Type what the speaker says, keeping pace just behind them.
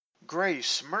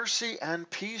Grace, mercy, and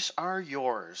peace are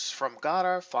yours from God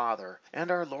our Father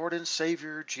and our Lord and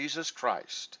Savior Jesus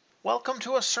Christ. Welcome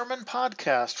to a sermon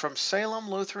podcast from Salem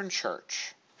Lutheran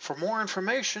Church. For more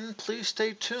information, please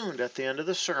stay tuned at the end of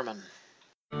the sermon.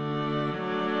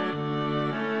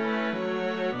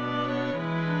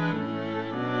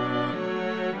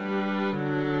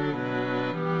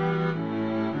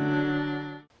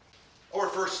 Our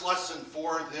first lesson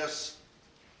for this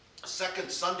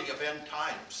second Sunday of End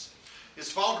Times is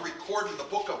found recorded in the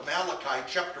book of Malachi,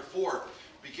 chapter 4,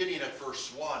 beginning at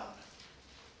verse 1.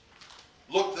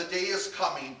 Look, the day is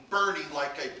coming, burning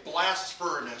like a blast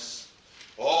furnace.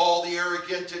 All the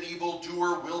arrogant and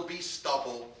evildoer will be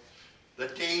stubble. The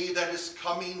day that is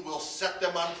coming will set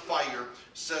them on fire,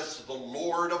 says the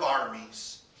Lord of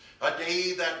armies. A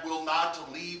day that will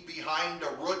not leave behind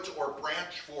a root or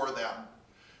branch for them.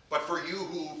 But for you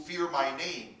who fear my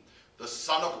name, the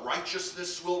Son of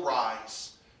Righteousness will rise,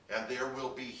 and there will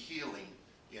be healing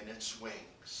in its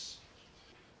wings.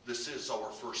 This is our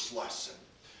first lesson.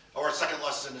 Our second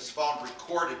lesson is found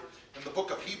recorded in the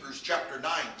book of Hebrews chapter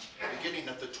 9, beginning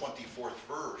at the 24th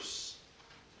verse.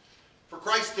 For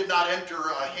Christ did not enter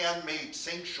a handmade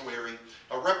sanctuary,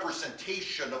 a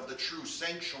representation of the true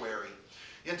sanctuary.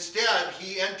 Instead,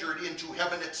 he entered into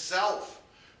heaven itself,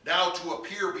 now to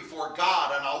appear before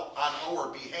God on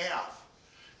our behalf.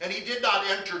 And he did not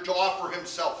enter to offer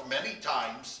himself many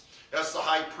times, as the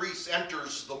high priest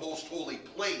enters the most holy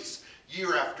place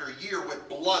year after year with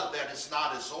blood that is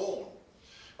not his own.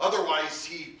 Otherwise,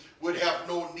 he would have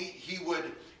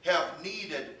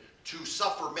needed to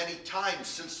suffer many times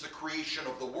since the creation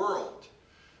of the world.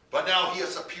 But now he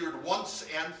has appeared once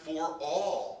and for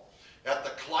all at the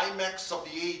climax of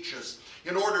the ages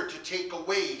in order to take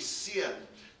away sin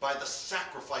by the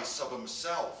sacrifice of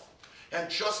himself. And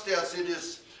just as it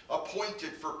is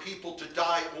appointed for people to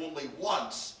die only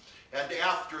once, and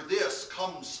after this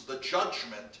comes the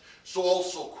judgment, so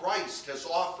also Christ has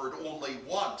offered only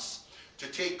once to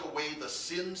take away the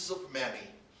sins of many,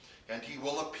 and he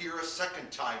will appear a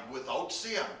second time without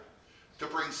sin to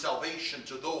bring salvation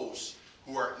to those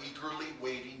who are eagerly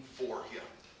waiting for him.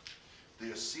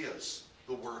 This is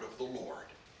the word of the Lord.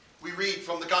 We read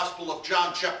from the Gospel of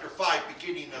John chapter 5,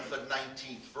 beginning at the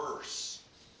 19th verse.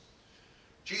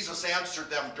 Jesus answered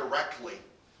them directly,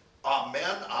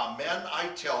 Amen, amen, I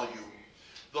tell you,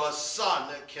 the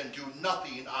Son can do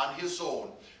nothing on his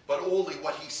own, but only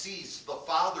what he sees the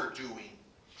Father doing.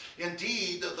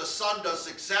 Indeed, the Son does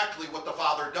exactly what the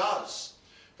Father does,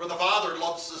 for the Father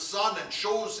loves the Son and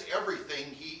shows everything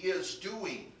he is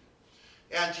doing.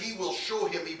 And he will show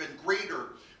him even greater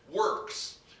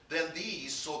works than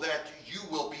these, so that you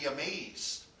will be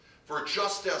amazed. For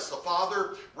just as the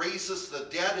Father raises the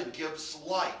dead and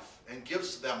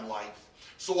gives them life,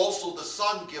 so also the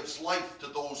Son gives life to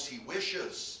those he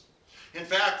wishes. In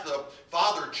fact, the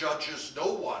Father judges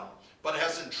no one, but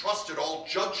has entrusted all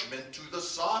judgment to the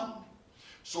Son,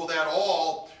 so that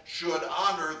all should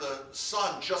honor the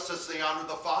Son just as they honor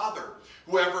the Father.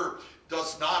 Whoever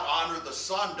does not honor the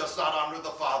Son does not honor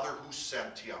the Father who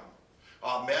sent him.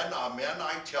 Amen, amen,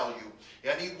 I tell you,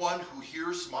 anyone who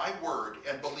hears my word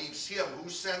and believes him who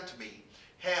sent me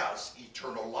has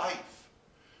eternal life.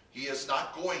 He is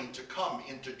not going to come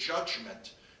into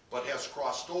judgment, but has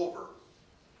crossed over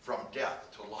from death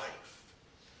to life.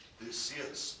 This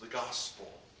is the gospel.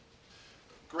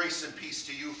 Grace and peace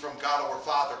to you from God our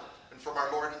Father and from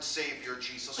our Lord and Savior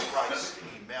Jesus Christ.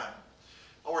 Amen.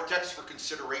 Our text for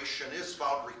consideration is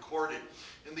found recorded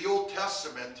in the Old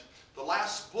Testament, the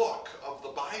last book of the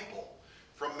Bible,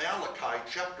 from Malachi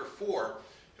chapter 4,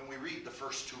 and we read the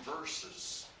first two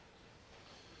verses.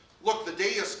 Look, the day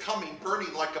is coming,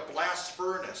 burning like a blast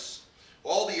furnace.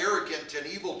 All the arrogant and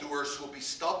evildoers will be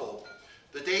stubble.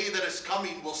 The day that is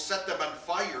coming will set them on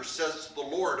fire, says the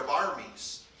Lord of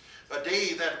armies. A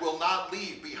day that will not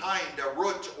leave behind a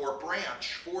root or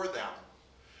branch for them.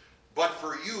 But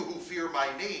for you who fear my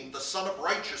name, the Son of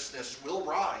Righteousness will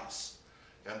rise,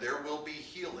 and there will be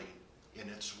healing in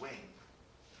its wing.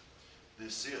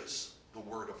 This is the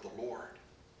word of the Lord.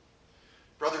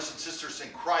 Brothers and sisters in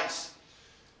Christ,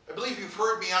 I believe you've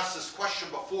heard me ask this question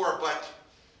before, but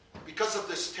because of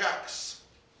this text,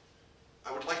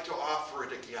 I would like to offer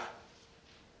it again.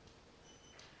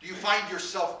 Do you find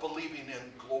yourself believing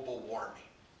in global warming?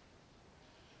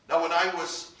 Now, when I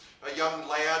was a young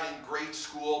lad in grade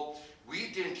school, we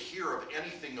didn't hear of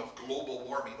anything of global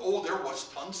warming. Oh, there was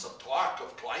tons of talk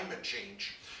of climate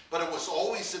change, but it was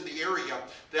always in the area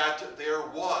that there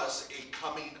was a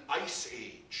coming ice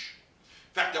age.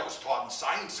 In fact, that was taught in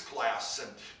science class,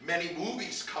 and many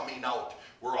movies coming out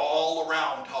were all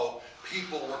around how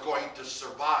people were going to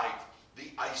survive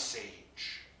the Ice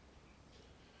Age.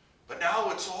 But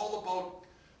now it's all about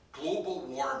global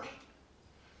warming,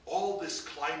 all this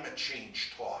climate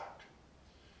change talk.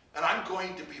 And I'm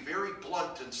going to be very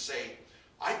blunt and say,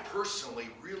 I personally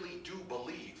really do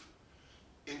believe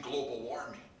in global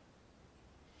warming.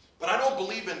 But I don't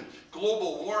believe in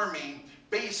global warming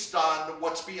based on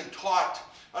what's being taught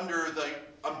under the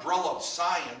umbrella of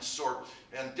science,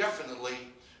 and definitely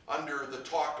under the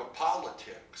talk of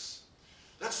politics.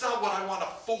 That's not what I want to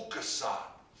focus on.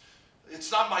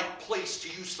 It's not my place to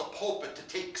use the pulpit to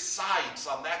take sides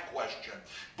on that question,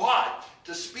 but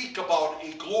to speak about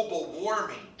a global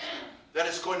warming that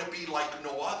is going to be like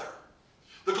no other.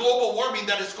 The global warming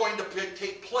that is going to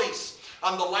take place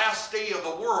on the last day of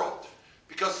the world,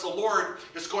 because the Lord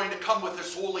is going to come with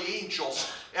his holy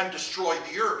angels and destroy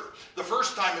the earth. The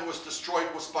first time it was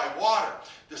destroyed was by water.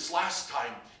 This last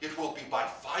time it will be by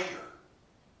fire.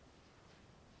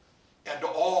 And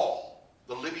all,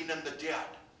 the living and the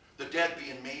dead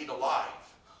being made alive,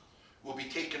 will be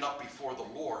taken up before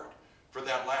the Lord, for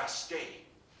that last day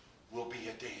will be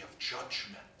a day of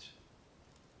judgment.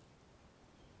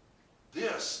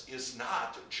 This is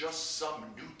not just some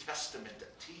New Testament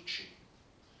teaching.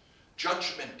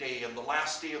 Judgment Day and the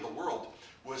last day of the world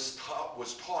was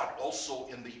taught also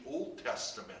in the Old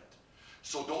Testament.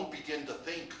 So don't begin to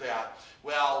think that,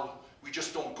 well, we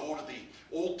just don't go to the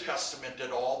Old Testament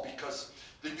at all because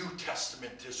the New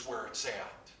Testament is where it's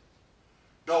at.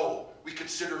 No, we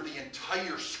consider the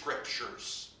entire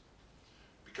Scriptures,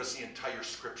 because the entire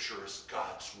Scripture is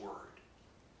God's Word.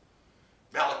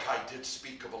 Malachi did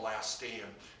speak of a last day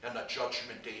and a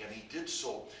judgment day, and he did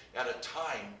so at a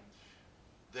time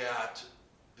that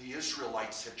the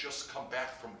Israelites had just come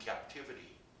back from captivity.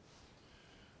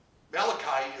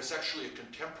 Malachi is actually a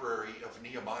contemporary of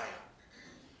Nehemiah.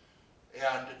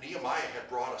 And Nehemiah had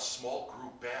brought a small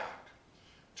group back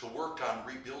to work on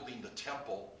rebuilding the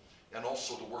temple and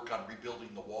also to work on rebuilding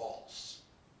the walls.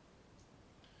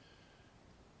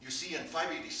 You see, in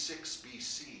 586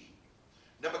 BC,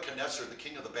 Nebuchadnezzar, the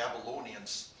king of the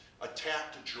Babylonians,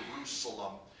 attacked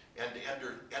Jerusalem and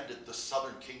ended the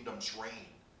southern kingdom's reign.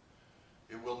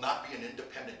 It will not be an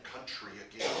independent country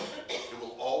again. It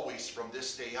will always, from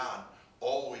this day on,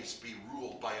 always be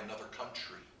ruled by another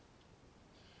country.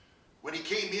 When he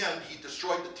came in, he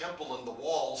destroyed the temple and the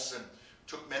walls and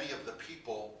took many of the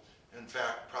people, in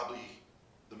fact, probably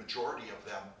the majority of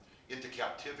them, into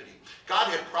captivity. God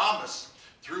had promised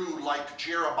through, like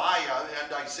Jeremiah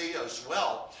and Isaiah as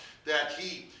well, that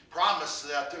he promised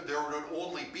that there would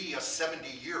only be a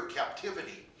 70-year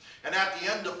captivity. And at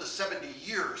the end of the 70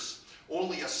 years,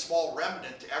 only a small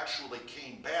remnant actually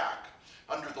came back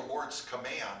under the Lord's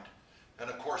command. And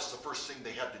of course, the first thing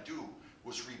they had to do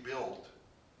was rebuild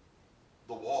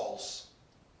the walls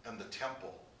and the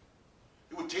temple.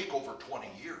 It would take over 20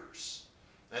 years.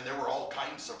 And there were all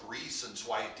kinds of reasons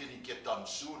why it didn't get done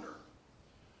sooner.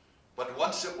 But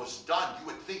once it was done, you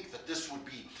would think that this would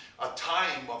be a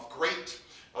time of great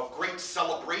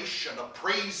celebration, of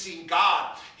praising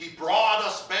God. He brought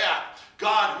us back.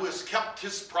 God who has kept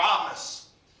his promise,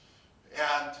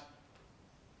 and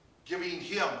giving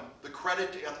him the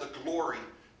credit and the glory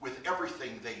with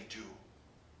everything they do.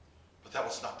 But that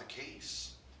was not the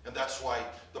case. And that's why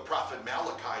the prophet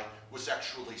Malachi was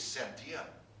actually sent in.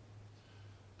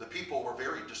 The people were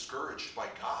very discouraged by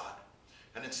God.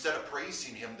 And instead of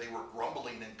praising him, they were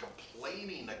grumbling and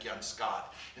complaining against God.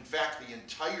 In fact, the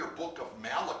entire book of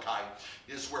Malachi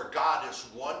is where God is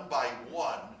one by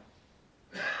one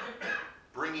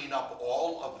bringing up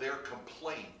all of their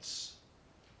complaints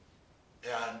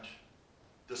and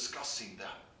discussing them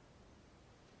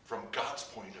from God's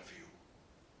point of view.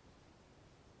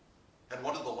 And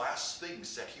one of the last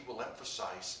things that he will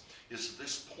emphasize is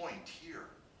this point here.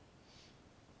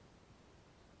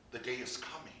 The day is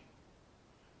coming.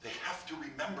 They have to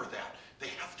remember that. They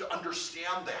have to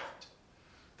understand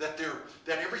that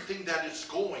everything that is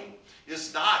going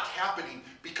is not happening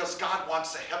because God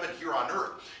wants a heaven here on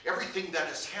earth. Everything that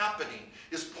is happening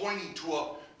is pointing to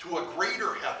a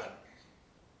greater heaven.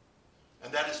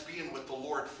 And that is being with the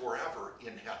Lord forever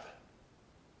in heaven.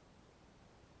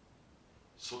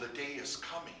 So the day is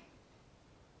coming.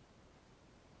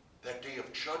 That day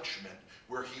of judgment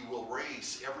where he will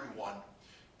raise everyone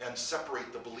and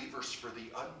separate the believers for the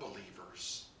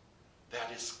unbelievers.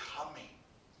 That is coming.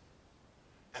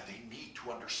 And they need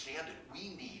to understand it.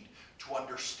 We need to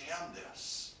understand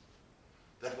this.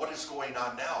 That what is going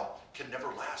on now can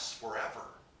never last forever.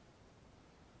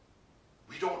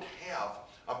 We don't have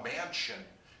a mansion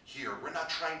here. We're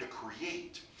not trying to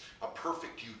create a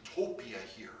perfect utopia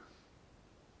here.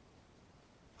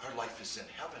 Our life is in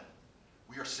heaven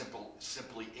We are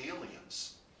simply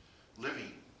aliens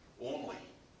living only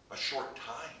a short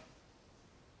time.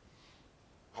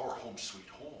 Our home sweet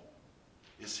home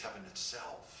is heaven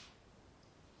itself.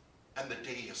 And the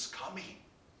day is coming.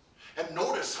 And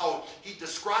notice how he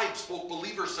describes both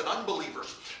believers and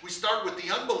unbelievers. We start with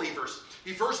the unbelievers.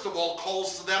 He first of all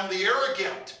calls them the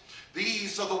arrogant.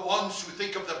 These are the ones who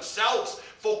think of themselves,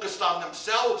 focused on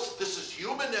themselves. This is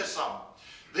humanism.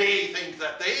 They think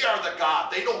that they are the God.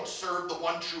 They don't serve the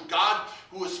one true God,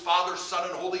 who is Father, Son,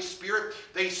 and Holy Spirit.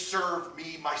 They serve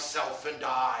me, myself, and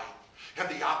I. And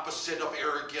the opposite of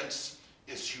arrogance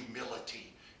is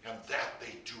humility, and that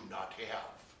they do not have.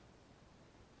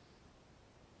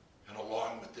 And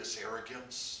along with this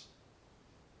arrogance,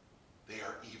 they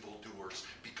are evildoers,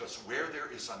 because where there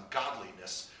is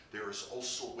ungodliness, there is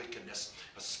also wickedness,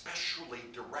 especially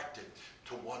directed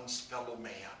to one's fellow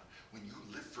man. When you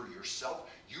live for yourself,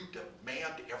 you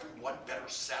demand everyone better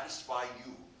satisfy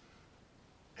you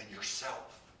and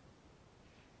yourself.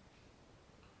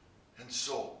 And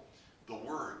so the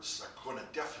words are going to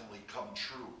definitely come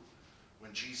true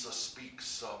when Jesus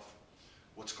speaks of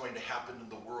what's going to happen in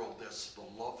the world as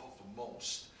the love of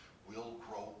most will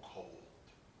grow cold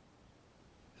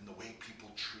in the way people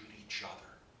treat each other.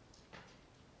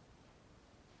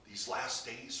 These last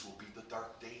days will be the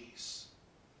dark days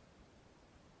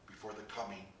before the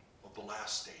coming of the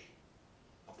last day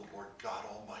of the Lord God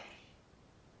Almighty.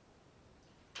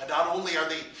 And not only are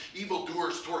they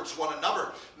evildoers towards one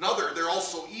another, they're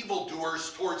also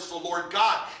evildoers towards the Lord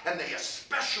God. And they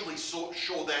especially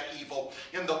show that evil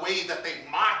in the way that they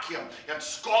mock him and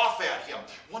scoff at him.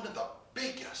 One of the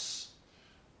biggest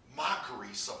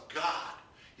mockeries of God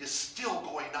is still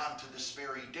going on to this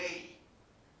very day.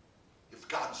 If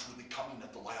God's really coming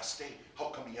at the last day, how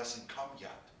come he hasn't come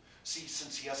yet? See,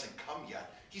 since he hasn't come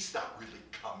yet, he's not really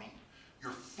coming.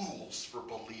 You're fools for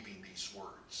believing these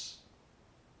words.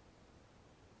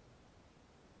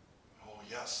 Oh,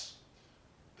 yes,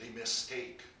 they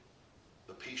mistake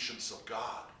the patience of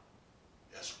God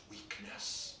as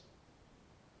weakness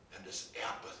and as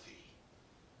apathy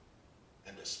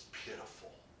and as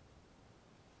pitiful.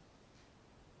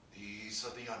 These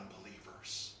are the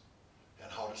unbelievers.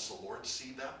 And how does the Lord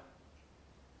see them?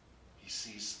 He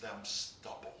sees them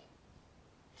stubble.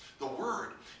 The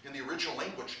word in the original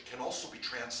language can also be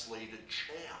translated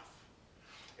chaff.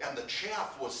 And the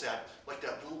chaff was that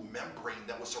little membrane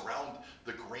that was around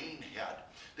the grain head.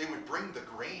 They would bring the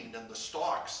grain and the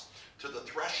stalks to the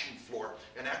threshing floor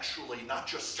and actually not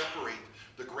just separate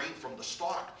the grain from the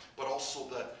stalk, but also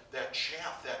that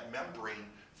chaff, that membrane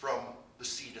from the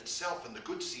seed itself. And the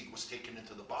good seed was taken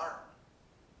into the barn.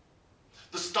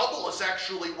 The stubble is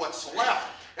actually what's left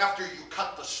after you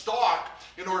cut the stalk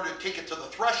in order to take it to the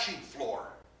threshing floor.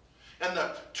 And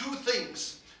the two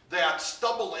things that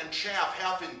stubble and chaff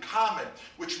have in common,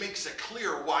 which makes it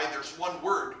clear why there's one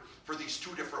word for these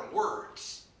two different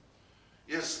words,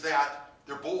 is that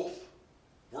they're both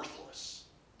worthless.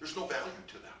 There's no value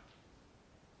to them.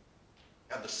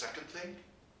 And the second thing,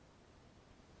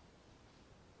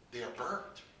 they are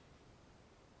burnt,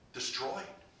 destroyed,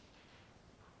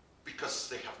 because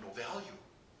they have no value.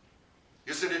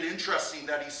 Isn't it interesting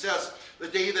that he says, the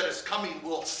day that is coming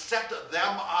will set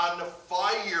them on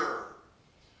fire?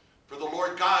 For the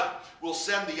Lord God will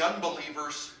send the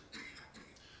unbelievers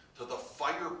to the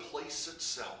fireplace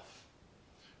itself.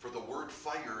 For the word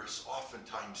fire is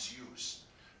oftentimes used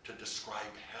to describe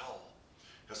hell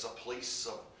as a place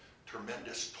of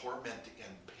tremendous torment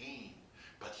and pain.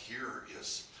 But here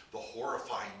is the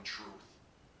horrifying truth,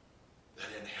 that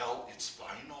in hell it's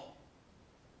final.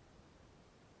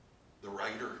 The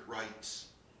writer writes,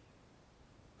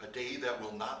 a day that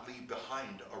will not leave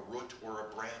behind a root or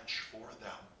a branch for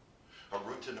them. A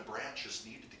root and a branch is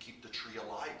needed to keep the tree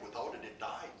alive. Without it, it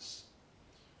dies.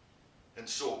 And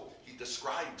so he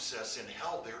describes as in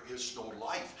hell there is no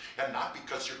life. And not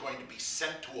because you're going to be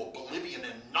sent to oblivion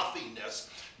and nothingness.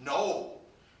 No,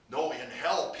 in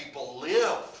hell people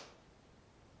live.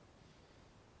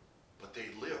 But they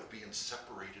live being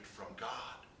separated from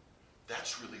God.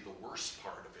 That's really the worst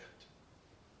part of it.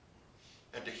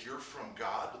 And to hear from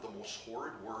God the most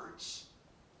horrid words,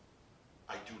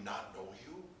 I do not know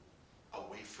you.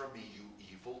 Away from me, you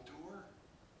evildoer.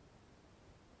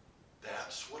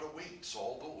 That's what awaits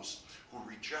all those who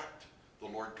reject the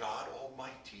Lord God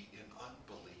Almighty in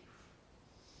unbelief.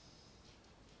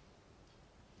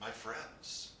 My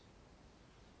friends,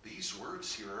 these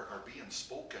words here are being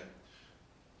spoken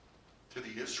to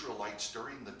the Israelites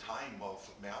during the time of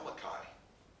Malachi,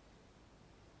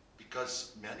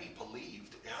 because many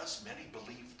believed, as many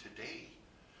believe today,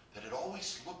 that it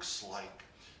always looks like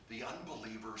the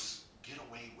unbelievers get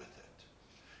away with it.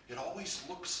 it always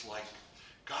looks like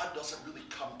God doesn't really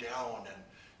come down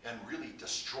and really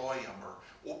destroy them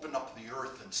or open up the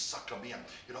earth and suck them in.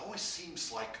 It always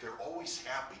seems like they're always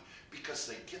happy because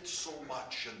they get so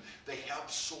much and they have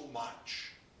so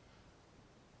much.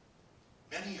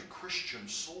 Many a Christian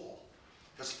soul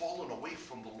has fallen away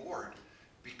from the Lord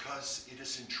because it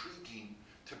is intriguing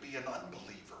to be an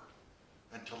unbeliever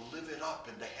and to live it up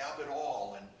and to have it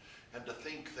all and to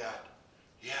think that,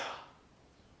 yeah,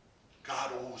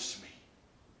 God owes me.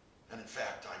 And in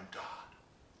fact, I'm God.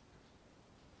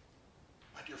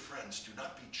 My dear friends, do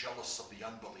not be jealous of the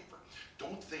unbeliever.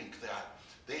 Don't think that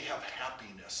they have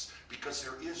happiness, because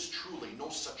there is truly no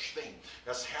such thing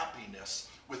as happiness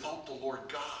without the Lord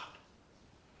God.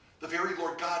 The very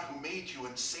Lord God who made you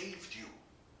and saved you.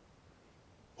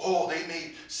 Oh, they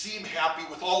may seem happy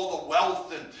with all the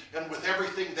wealth and with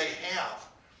everything they have,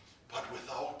 but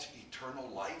without eternal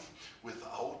life,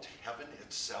 without heaven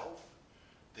itself,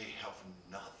 they have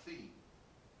nothing.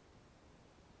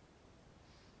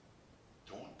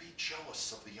 Don't be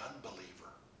jealous of the unbeliever.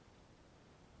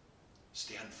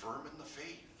 Stand firm in the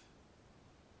faith.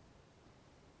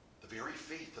 The very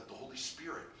faith that the Holy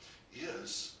Spirit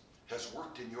has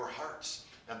worked in your hearts,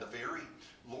 and the very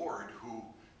Lord who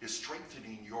is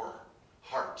strengthening your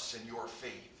hearts and your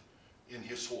faith in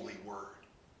his holy word.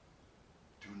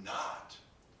 Do not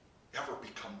ever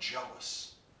become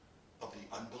jealous of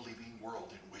the unbelieving world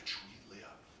in which we live.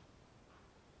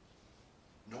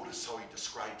 Notice how he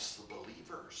describes the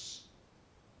believers.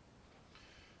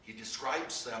 He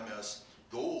describes them as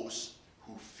those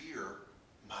who fear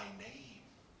my name.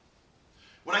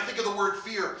 When I think of the word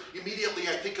fear, immediately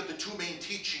I think of the two main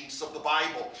teachings of the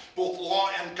Bible, both law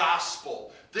and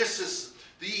gospel.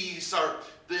 These are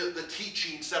the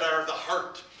teachings that are the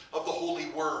heart of the Holy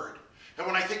Word. And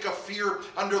when I think of fear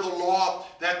under the law,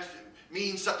 that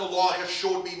means that the law has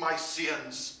showed me my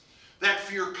sins. That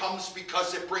fear comes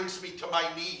because it brings me to my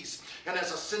knees. And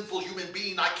as a sinful human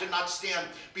being, I cannot stand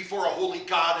before a holy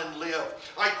God and live.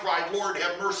 I cry, Lord,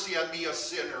 have mercy on me, a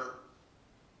sinner.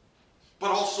 But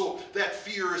also that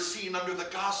fear is seen under the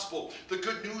gospel, the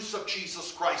good news of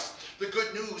Jesus Christ, the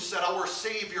good news that our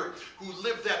Savior, who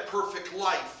lived that perfect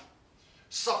life,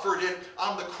 suffered it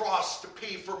on the cross to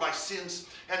pay for my sins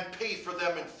and pay for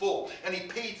them in full. And he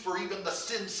paid for even the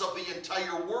sins of the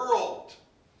entire world.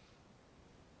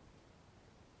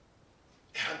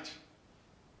 And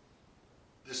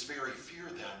this very fear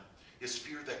then is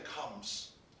fear that comes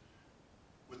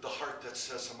with the heart that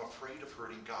says, I'm afraid of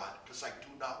hurting God because I do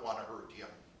not want to hurt him,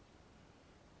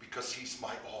 because he's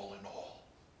my all in all.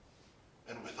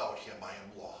 And without him I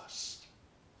am lost.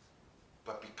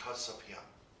 But because of him,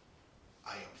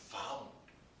 I am found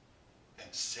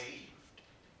and saved.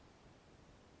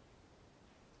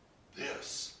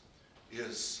 This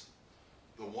is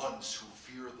the ones who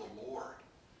fear the Lord.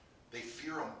 They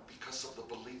fear him because of the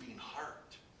believing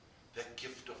heart, that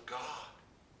gift of God.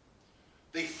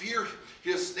 They fear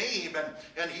his name,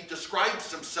 and he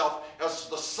describes himself as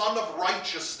the Son of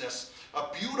Righteousness, a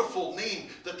beautiful name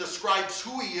that describes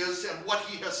who he is and what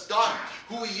he has done.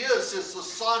 Who he is the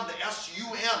Son,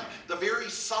 S-U-N, the very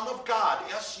Son of God,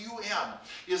 S-U-N,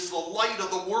 is the light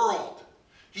of the world.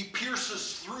 He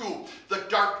pierces through the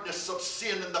darkness of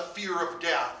sin and the fear of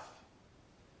death.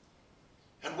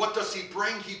 And what does he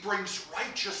bring? He brings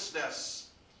righteousness.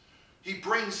 He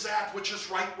brings that which is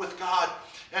right with God.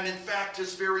 And in fact,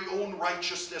 his very own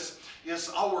righteousness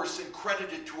is ours and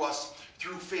credited to us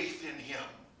through faith in him.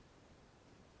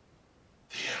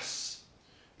 This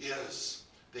is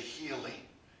the healing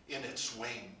in its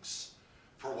wings.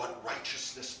 For what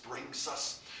righteousness brings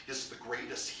us is the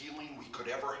greatest healing we could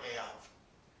ever have.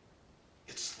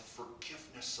 It's the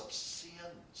forgiveness of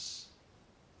sins.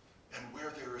 And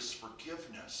where there is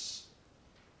forgiveness,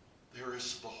 there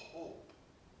is the hope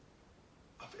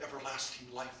of everlasting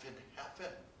life in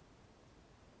heaven.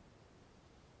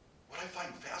 What I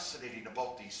find fascinating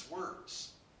about these words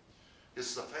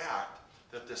is the fact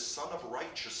that this Son of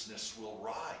Righteousness will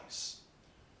rise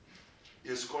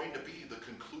is going to be the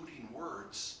concluding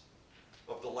words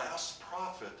of the last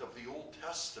prophet of the Old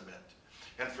Testament.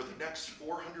 And for the next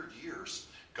 400 years,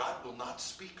 God will not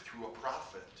speak through a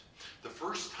prophet. The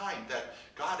first time that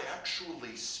God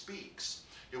actually speaks,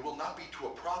 it will not be to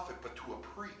a prophet, but to a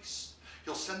priest.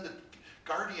 He'll send the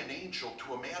guardian angel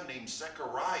to a man named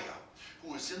Zechariah,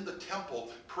 who is in the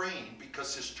temple praying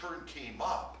because his turn came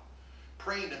up,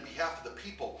 praying in behalf of the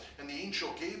people. And the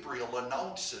angel Gabriel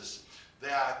announces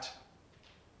that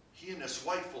he and his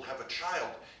wife will have a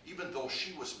child, even though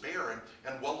she was barren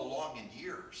and well along in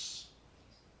years.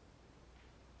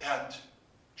 And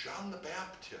John the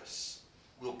Baptist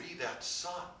will be that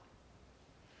son.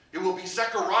 It will be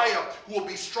Zechariah who will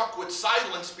be struck with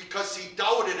silence because he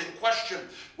doubted and questioned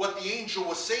what the angel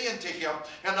was saying to him.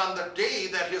 And on the day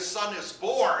that his son is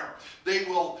born, they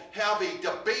will have a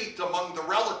debate among the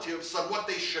relatives on what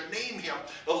they should name him.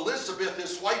 Elizabeth,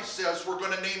 his wife, says, we're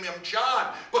going to name him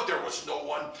John. But there was no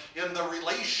one in the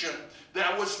relation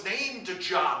that was named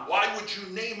John. Why would you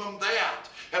name him that?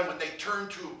 And when they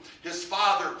turned to his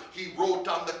father, he wrote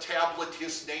on the tablet,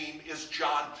 his name is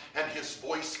John, and his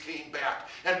voice came back.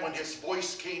 And when his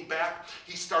voice came back,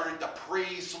 he started to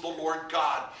praise the Lord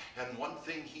God. And one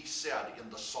thing he said in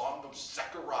the song of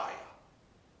Zechariah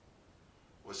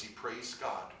was he praised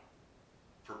God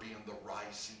for being the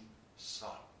rising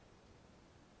sun.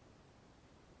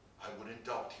 I wouldn't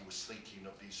doubt he was thinking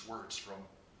of these words from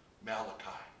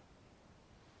Malachi,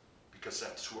 because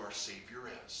that's who our Savior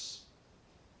is.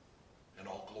 And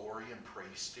all glory and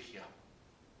praise to him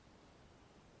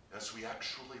as we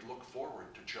actually look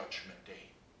forward to Judgment Day,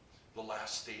 the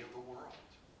last day of the world.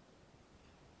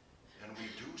 And we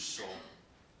do so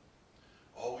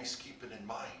always keeping in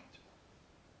mind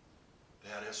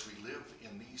that as we live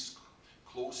in these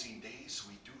closing days,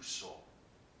 we do so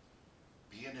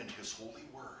being in his holy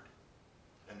word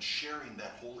and sharing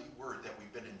that holy word that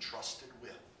we've been entrusted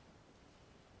with,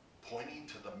 pointing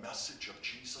to the message of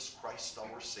Jesus Christ,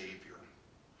 our Savior.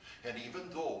 And even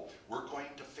though we're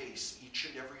going to face each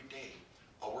and every day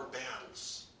our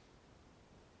battles,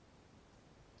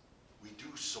 we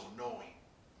do so knowing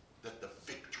that the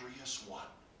victory is won.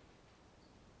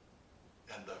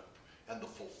 And the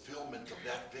fulfillment of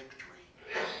that victory,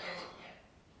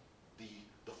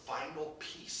 the final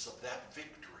piece of that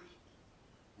victory,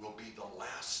 will be the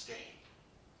last day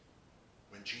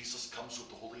when Jesus comes with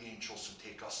the holy angels and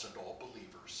take us and all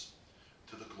believers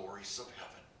to the glories of heaven.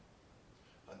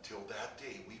 Until that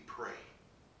day, we pray,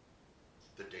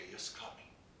 the day is coming.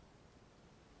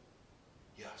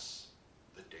 Yes,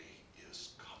 the day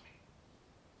is coming.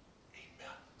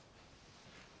 Amen.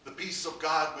 The peace of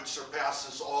God, which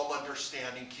surpasses all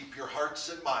understanding, keep your hearts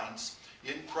and minds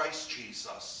in Christ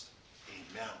Jesus.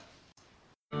 Amen.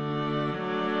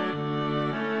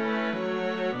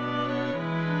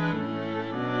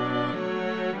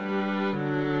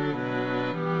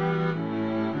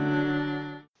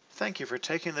 Thank you for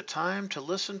taking the time to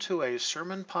listen to a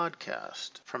sermon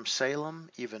podcast from Salem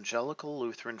Evangelical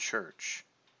Lutheran Church.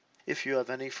 If you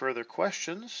have any further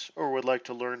questions or would like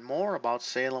to learn more about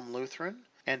Salem Lutheran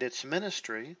and its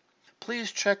ministry,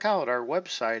 please check out our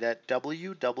website at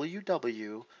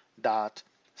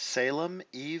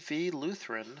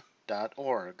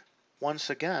www.salemevlutheran.org. Once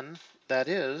again, that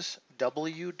is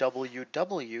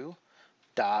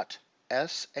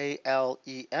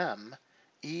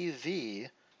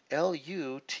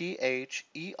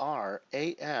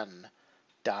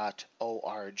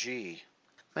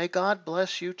May God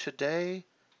bless you today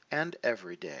and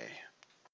every day.